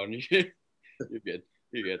bad. Oh, you're good.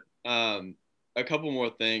 You're good. A couple more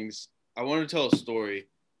things. I want to tell a story.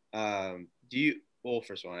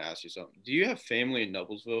 First I want to ask you something. Do you have family in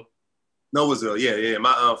Noblesville? Noblesville, yeah.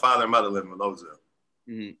 My father and mother live in Noblesville.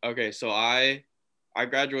 Mm-hmm. Okay, so I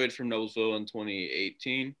graduated from Noblesville in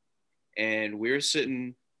 2018, and we were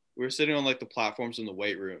sitting on like the platforms in the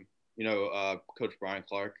weight room. You know, Coach Brian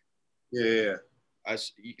Clark. Yeah.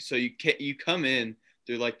 So you come in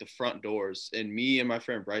through like the front doors, and me and my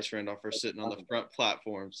friend Bryce Randolph are sitting on the front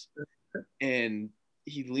platforms, and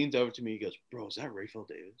he leans over to me. He goes, "Bro, is that Rayfield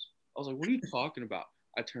Davis?" I was like, "What are you talking about?"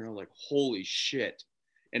 I turned around like, "Holy shit!"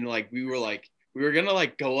 And like we were gonna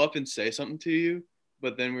like go up and say something to you,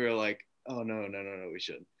 but then we were like, "Oh no, we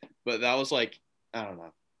shouldn't." But that was like, I don't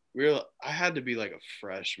know. I had to be like a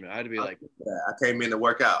freshman. I had to be like. Yeah, I came in to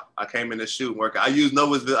work out. I came in to shoot and work out. I used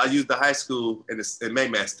Noblesville. I used the high school in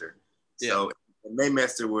Maymaster. So in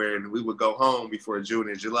Maymaster, when we would go home before June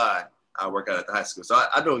and July, I work out at the high school. So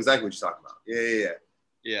I know exactly what you're talking about. Yeah.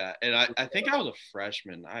 Yeah, and I think I was a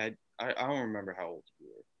freshman. I don't remember how old you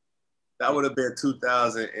were. That would have been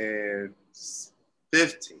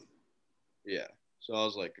 2015. Yeah. So I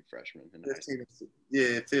was like a freshman.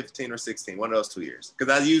 15 or 16, one of those 2 years.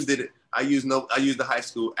 Because I used the high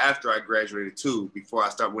school after I graduated too, before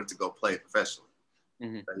I went to go play professionally.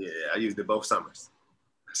 Mm-hmm. I used it both summers.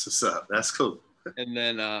 That's what's up. That's cool. And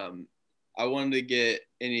then I wanted to get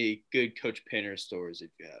any good Coach Painter stories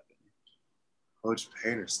if you have any. Coach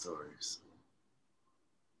Painter stories.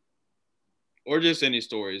 Or just any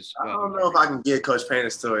stories. I don't know if I can get Coach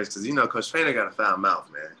Painter stories because Coach Painter got a foul mouth,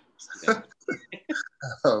 man. Yeah.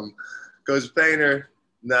 Coach Painter.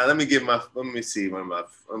 Now let me see. I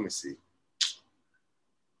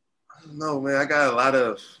don't know, man. I got a lot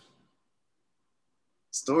of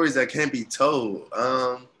stories that can't be told.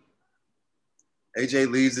 AJ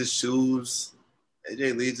leaves his shoes.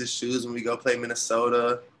 When we go play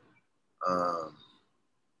Minnesota.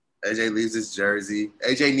 AJ leaves his jersey.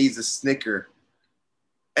 AJ needs a Snicker.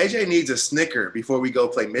 AJ needs a Snicker before we go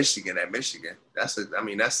play Michigan at Michigan. That's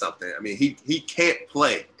something. I mean, he can't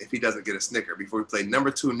play if he doesn't get a Snicker before we play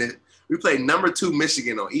number 2. We played number 2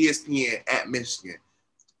 Michigan on ESPN at Michigan.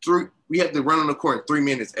 We have to run on the court in 3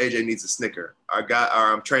 minutes. AJ needs a Snicker.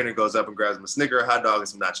 Our trainer goes up and grabs him a Snicker, a hot dog, and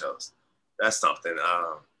some nachos. That's something.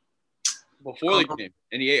 Before the game,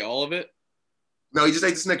 and he ate all of it. No, he just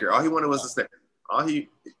ate the Snicker. All he wanted was a Snicker.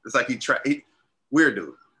 It's like weird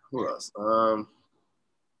dude. Who else? I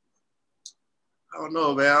don't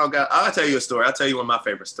know, man. I'll tell you a story. I'll tell you one of my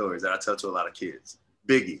favorite stories that I tell to a lot of kids.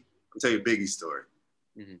 Biggie. I'll tell you Biggie's story.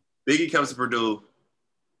 Mm-hmm. Biggie comes to Purdue,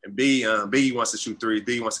 and Biggie wants to shoot threes.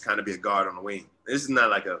 Biggie wants to kind of be a guard on the wing. This is not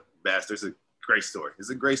like a bastard. It's a great story. It's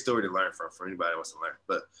a great story to learn from for anybody that wants to learn.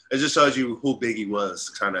 But it just shows you who Biggie was,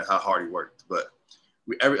 kind of how hard he worked. But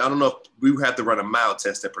I don't know if we have to run a mile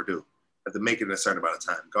test at Purdue. Have to make it in a certain amount of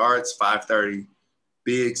time. Guards, 5:30.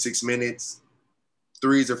 Big, 6 minutes.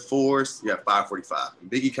 3s or 4s, you have 5:45. And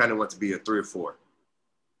Biggie kind of wants to be a 3 or 4.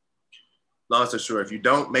 Long story short, if you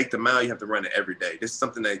don't make the mile, you have to run it every day. This is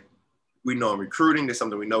something that we know in recruiting. This is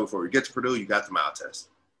something we know before we get to Purdue. You got the mile test.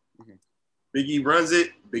 Mm-hmm. Biggie runs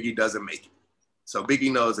it. Biggie doesn't make it. So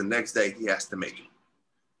Biggie knows the next day he has to make it.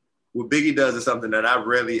 What Biggie does is something that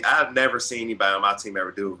I've never seen anybody on my team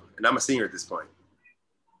ever do. And I'm a senior at this point.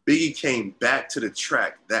 Biggie came back to the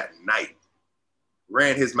track that night,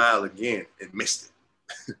 ran his mile again, and missed it.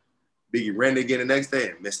 Biggie ran it again the next day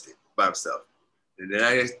and missed it by himself. And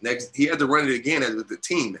then he had to run it again with the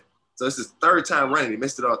team. So it's his third time running. He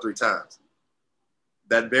missed it all 3 times.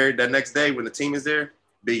 That next day when the team is there,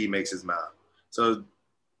 Biggie makes his mile. So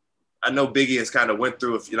I know Biggie has kind of went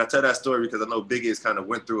through, and I tell that story because I know Biggie has kind of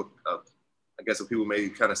went through, I guess what people may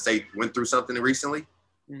kind of say went through something recently,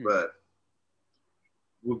 but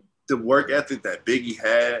with the work ethic that Biggie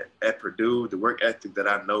had at Purdue, the work ethic that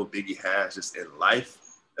I know Biggie has just in life,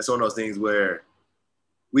 that's one of those things where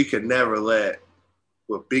we could never let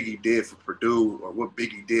what Biggie did for Purdue or what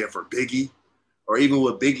Biggie did for Biggie or even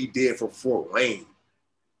what Biggie did for Fort Wayne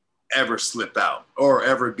ever slip out or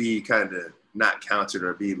ever be kind of not counted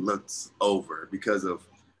or be looked over because of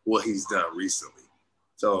what he's done recently.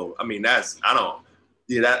 So, I mean, I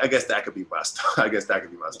guess that could be my story. I guess that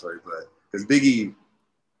could be my story. But because Biggie,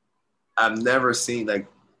 I've never seen, like,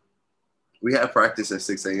 we have practice at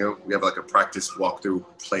 6 a.m. We have like a practice walkthrough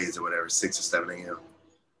plays or whatever, 6 or 7 a.m.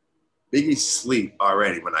 Biggie sleep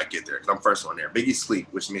already when I get there because I'm first one there. Biggie sleep,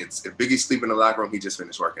 which means if Biggie sleep in the locker room, he just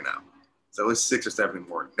finished working out. So it's 6 or 7 in the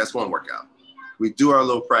morning. That's one workout. We do our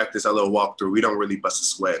little practice, our little walkthrough. We don't really bust a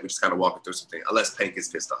sweat. We just kind of walking through something, unless Paint gets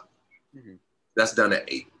pissed off. Mm-hmm. That's done at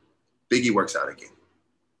 8. Biggie works out again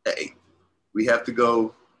at 8. We have to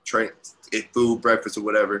go train, eat food, breakfast, or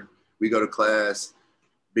whatever. We go to class.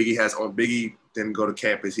 Biggie didn't go to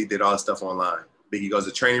campus. He did all the stuff online. Biggie goes to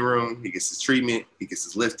the training room. He gets his treatment. He gets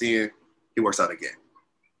his lift in. He works out again.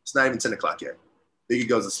 It's not even 10 o'clock yet. Biggie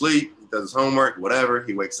goes to sleep, does his homework, whatever.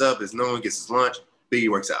 He wakes up, it's noon, gets his lunch. Biggie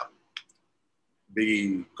works out.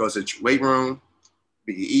 Biggie goes to the weight room.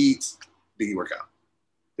 Biggie eats. Biggie work out.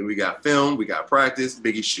 Then we got film. We got practice.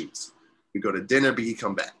 Biggie shoots. We go to dinner. Biggie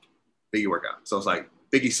come back. Biggie work out. So it's like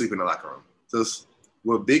Biggie sleep in the locker room. So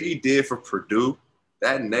what Biggie did for Purdue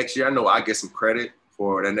that next year, I know I get some credit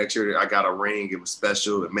for that next year. I got a ring. It was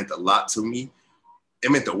special. It meant a lot to me.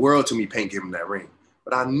 It meant the world to me, Paint giving him that ring.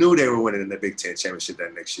 But I knew they were winning the Big Ten championship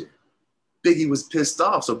that next year. Biggie was pissed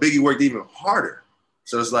off, so Biggie worked even harder.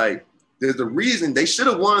 So it's like, there's a reason they should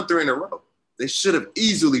have won 3 in a row. They should have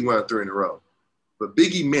easily won 3 in a row. But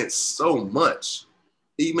Biggie meant so much.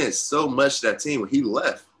 He meant so much to that team when he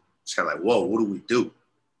left. It's kind of like, whoa, what do we do?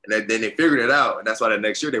 And then they figured it out, and that's why that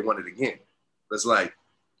next year they won it again. But it's like,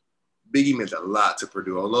 Biggie meant a lot to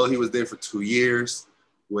Purdue. Although he was there for 2 years,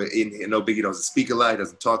 I know Biggie doesn't speak a lot, he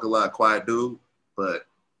doesn't talk a lot, quiet dude, but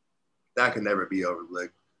that can never be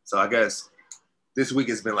overlooked. So I guess this week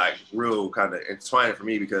has been like real kind of entwined for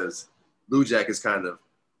me because Lou Jack is kind of,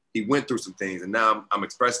 he went through some things and now I'm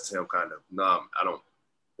expressing to him kind of, no, I don't,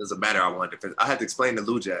 it doesn't matter I won defense. I had to explain to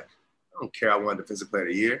Lou Jack, I don't care I won defensive player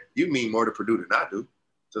of the year. You mean more to Purdue than I do.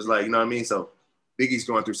 So it's like, you know what I mean? So Biggie's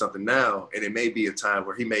going through something now and it may be a time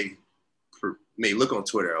where he may look on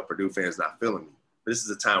Twitter, oh, Purdue fans not feeling me. But this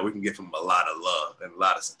is a time we can give him a lot of love and a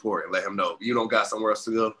lot of support and let him know if you don't got somewhere else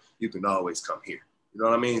to go, you can always come here. You know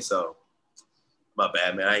what I mean? So my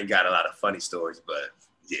bad, man. I ain't got a lot of funny stories, but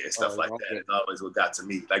yeah, stuff like that is always what got to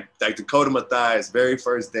me. Like Dakota Mathias, very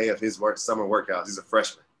first day of his summer workouts, he's a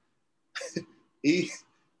freshman. he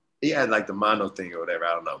had like the mono thing or whatever,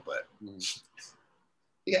 I don't know, but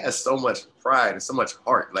he has so much pride and so much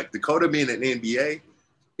heart. Like Dakota being in the NBA,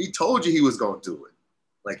 he told you he was going to do it.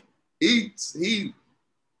 Like he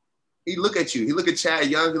look at you. He look at Chad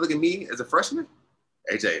Young. He look at me as a freshman.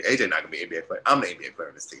 AJ not gonna be an NBA player. I'm the NBA player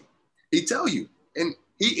on this team. He tell you, and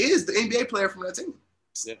he is the NBA player from that team.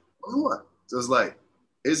 Yeah. So it's like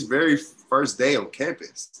his very first day on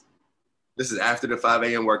campus. This is after the 5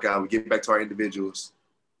 a.m. workout. We get back to our individuals.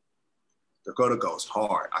 Dakota goes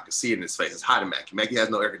hard. I can see it in his face. It's hot in Mackey. Mackey has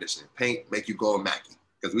no air conditioning. Paint make you go in Mackey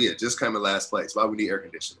because we had just come in last place. Why we need air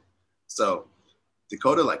conditioning? So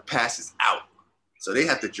Dakota like passes out. So they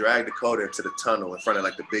have to drag Dakota into the tunnel in front of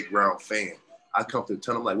like the big round fan. I come through the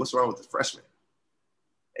tunnel, I'm like, what's wrong with the freshman?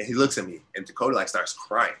 And he looks at me and Dakota like starts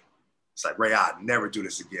crying. It's like, Ray, I'd never do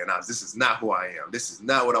this again. This is not who I am. This is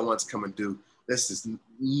not what I want to come and do. This is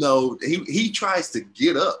no, he tries to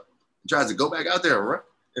get up, he tries to go back out there and run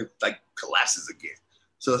and like collapses again.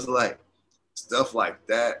 So it's like stuff like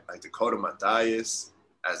that, like Dakota Mathias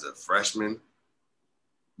as a freshman,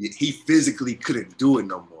 he physically couldn't do it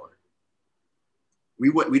no more.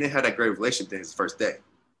 We didn't have that great relationship his first day,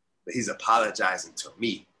 but he's apologizing to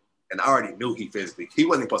me. And I already knew he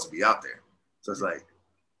wasn't supposed to be out there. So it's like,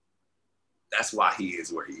 that's why he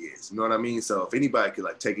is where he is. You know what I mean? So if anybody could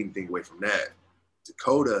like take anything away from that,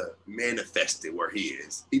 Dakota manifested where he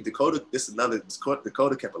is. Dakota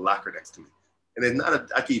kept a locker next to me. And it's not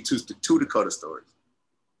I keep two Dakota stories.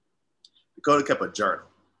 Dakota kept a journal.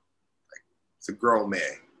 Like, it's a grown man.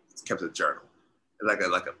 He kept a journal. It's like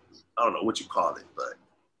a I don't know what you call it, but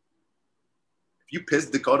if you piss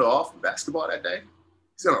Dakota off in basketball that day,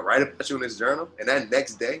 he's gonna write about you in his journal, and that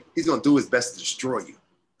next day, he's gonna do his best to destroy you.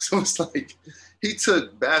 So it's like he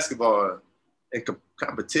took basketball and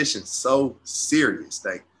competition so serious.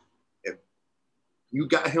 Like if you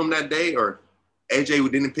got him that day, or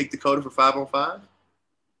AJ didn't pick Dakota for 5-on-5,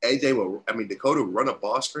 Dakota would run a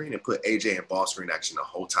ball screen and put AJ in ball screen action the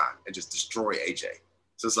whole time and just destroy AJ.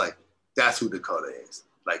 So it's like, that's who Dakota is.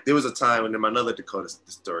 Like there was a time when another Dakota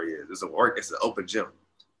story is, it's an open gym.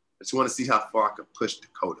 I just want to see how far I can push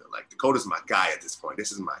Dakota. Like Dakota's my guy at this point.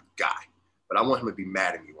 This is my guy. But I want him to be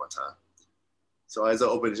mad at me one time. So as an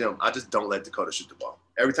open gym, I just don't let Dakota shoot the ball.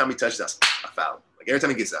 Every time he touches, I foul him. Like every time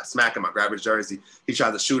he gets I smack him, I grab his jersey. He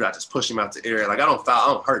tries to shoot, I just push him out the air. Like I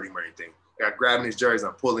don't hurt him or anything. Like, I grab his jersey,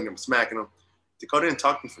 I'm pulling him, smacking him. Dakota didn't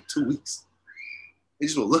talk to me for 2 weeks. He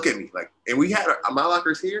just would look at me like, and we had my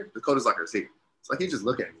locker's here, Dakota's locker's here. It's like he just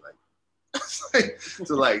look at me like,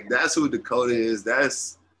 so like that's who Dakota is.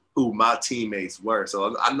 That's who my teammates were.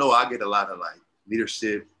 So I know I get a lot of like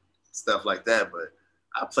leadership stuff like that, but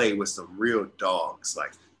I played with some real dogs.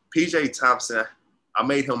 Like PJ Thompson, I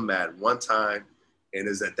made him mad one time, and it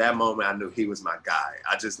was at that moment I knew he was my guy.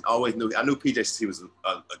 I just always knew. I knew PJ since he was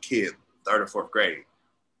a kid, 3rd or 4th grade.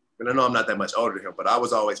 And I know I'm not that much older than him, but I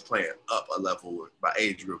was always playing up a level with my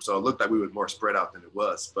age group. So it looked like we were more spread out than it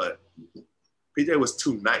was. But PJ was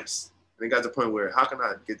too nice. And it got to the point where, how can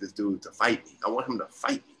I get this dude to fight me? I want him to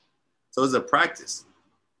fight me. So it was a practice.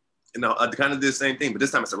 You know, I kind of did the same thing, but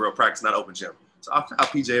this time it's a real practice, not open gym. So I foul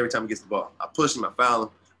PJ every time he gets the ball. I push him, I foul him.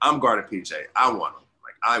 I'm guarding PJ. I want him.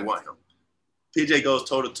 Like, I want him. PJ goes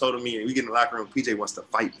toe-to-toe to me, and we get in the locker room. PJ wants to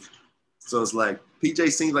fight me. So it's like,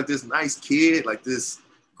 PJ seems like this nice kid, like this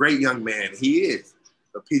great young man. He is.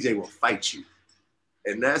 But PJ will fight you.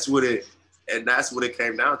 And that's what it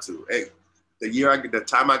came down to. Hey, the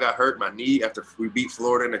time I got hurt, my knee, after we beat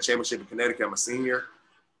Florida in the championship in Connecticut, I'm a senior,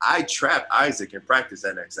 I trapped Isaac in practice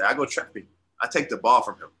that next day. I go trap him. I take the ball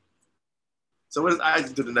from him. So what does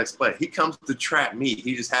Isaac do the next play? He comes to trap me.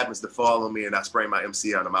 He just happens to fall on me, and I sprain my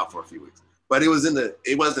MCL and I'm out for a few weeks. But it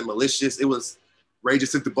wasn't malicious. It was Ray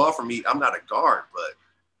just took the ball from me. I'm not a guard, but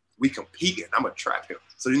we competing. I'm gonna trap him.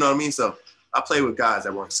 So you know what I mean? So I play with guys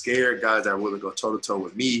that weren't scared, guys that were willing to go toe-to-toe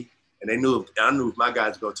with me. And I knew if my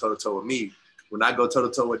guys go toe-to-toe with me, when I go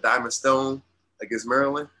toe-to-toe with Diamond Stone against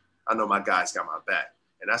Maryland, I know my guys got my back.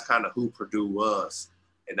 And that's kind of who Purdue was.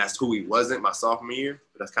 And that's who he wasn't my sophomore year,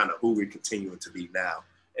 but that's kind of who we're continuing to be now.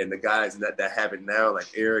 And the guys that have it now, like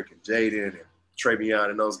Eric and Jaden and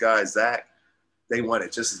Travion and those guys, Zach, they want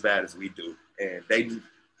it just as bad as we do. And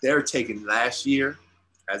they're taking last year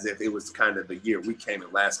as if it was kind of the year we came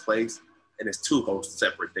in last place. And it's two whole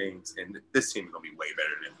separate things. And this team is going to be way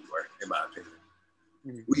better than we were, in my opinion.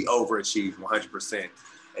 Mm-hmm. We overachieved 100%.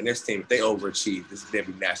 And this team, if they overachieve, they'll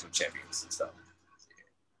be national champions and stuff.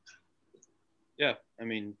 Yeah, I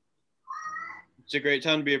mean, it's a great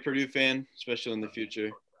time to be a Purdue fan, especially in the future.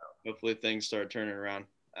 Hopefully things start turning around.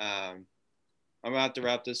 I'm going to have to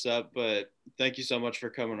wrap this up, but thank you so much for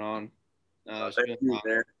coming on. Thank you,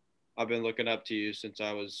 man. I've been looking up to you since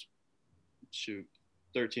I was,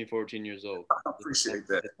 13, 14 years old. I appreciate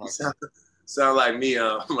that. You sound like me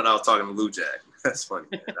when I was talking to Lou Jack. That's funny,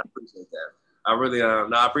 man. I appreciate that. I really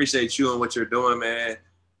I appreciate you and what you're doing, man.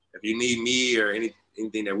 If you need me or anything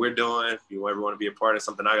that we're doing, if you ever want to be a part of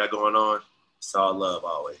something I got going on, it's all love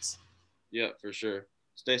always. Yeah, for sure.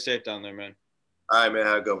 Stay safe down there, man. All right, man.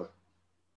 Have a good one.